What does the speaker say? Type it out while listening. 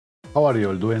How are you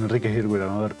all doing? Enrique here with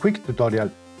another quick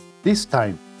tutorial. This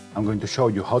time I'm going to show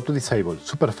you how to disable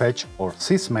Superfetch or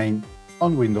Sysmain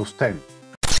on Windows 10.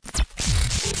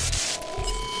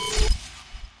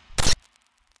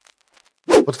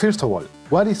 But first of all,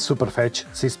 what is Superfetch,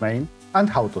 Sysmain, and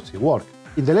how does it work?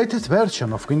 In the latest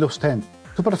version of Windows 10,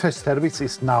 Superfetch service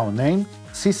is now named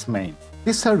Sysmain.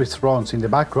 This service runs in the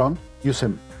background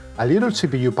using a little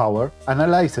CPU power,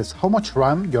 analyzes how much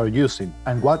RAM you are using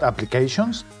and what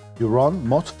applications you run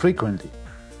most frequently.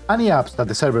 Any apps that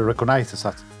the server recognizes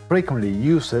as frequently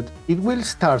used, it will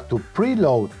start to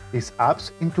preload these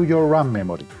apps into your RAM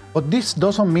memory. But this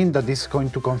doesn't mean that this is going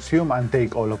to consume and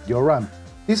take all of your RAM.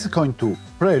 This is going to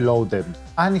preload them,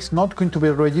 and it's not going to be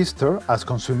registered as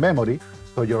consume memory,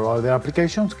 so your other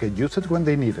applications can use it when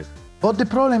they need it. But the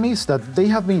problem is that there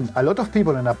have been a lot of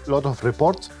people and a lot of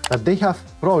reports that they have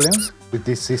problems with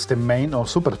this system main or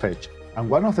Superfetch. And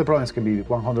one of the problems can be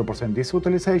 100% disk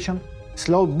utilization,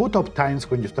 slow boot up times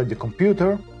when you start the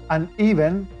computer, and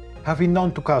even have been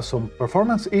known to cause some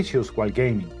performance issues while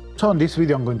gaming. So in this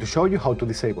video I'm going to show you how to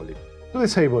disable it. To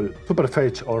disable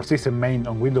Superfetch or system main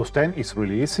on Windows 10 is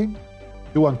really easy.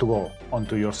 You want to go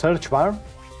onto your search bar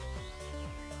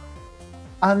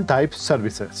and type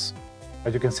services.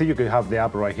 As you can see, you can have the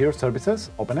app right here, services,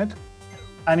 open it.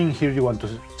 And in here you want to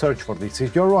search for this.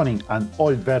 If you're running an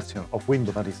old version of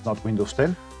Windows that is not Windows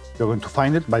 10, you're going to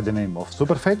find it by the name of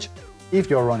Superfetch. If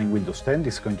you're running Windows 10,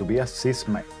 this is going to be a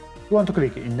Sysmain. You want to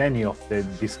click in any of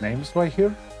these names right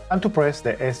here and to press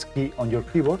the S key on your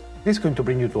keyboard. This is going to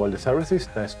bring you to all the services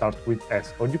that start with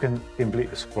S, or you can simply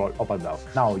scroll up and down.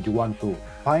 Now you want to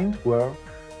find where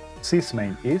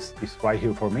Sysmain is. It's right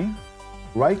here for me.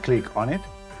 Right click on it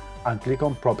and click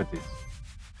on Properties.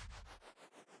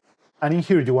 And in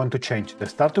here you want to change the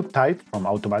startup type from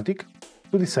automatic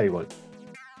to disable.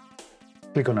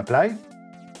 Click on Apply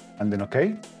and then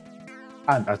OK.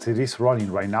 And as it is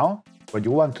running right now, what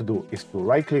you want to do is to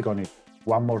right click on it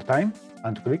one more time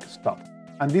and to click Stop.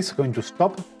 And this is going to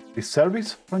stop this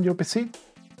service from your PC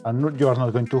and you are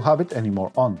not going to have it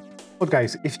anymore on. But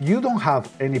guys, if you don't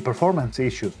have any performance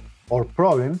issues or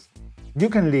problems, you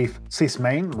can leave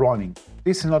Sysmain running.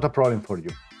 This is not a problem for you.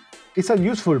 It's a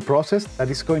useful process that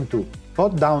is going to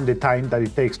cut down the time that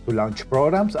it takes to launch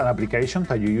programs and applications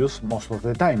that you use most of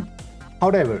the time.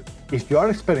 However, if you are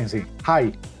experiencing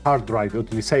high hard drive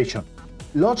utilization,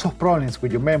 lots of problems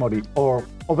with your memory, or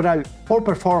overall poor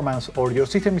performance, or your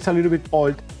system is a little bit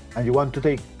old and you want to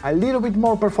take a little bit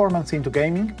more performance into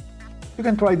gaming, you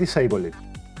can try disable it.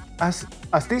 As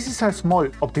this is a small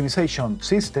optimization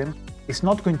system, it's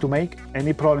not going to make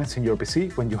any problems in your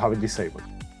PC when you have it disabled.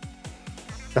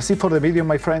 That's it for the video,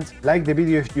 my friends. Like the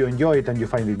video if you enjoy it and you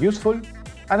find it useful,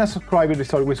 and a subscriber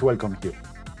is always welcome here.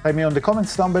 Type me on the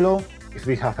comments down below if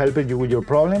they have helped you with your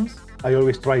problems. I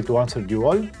always try to answer you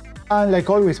all. And like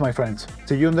always, my friends,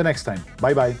 see you in the next time.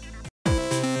 Bye bye.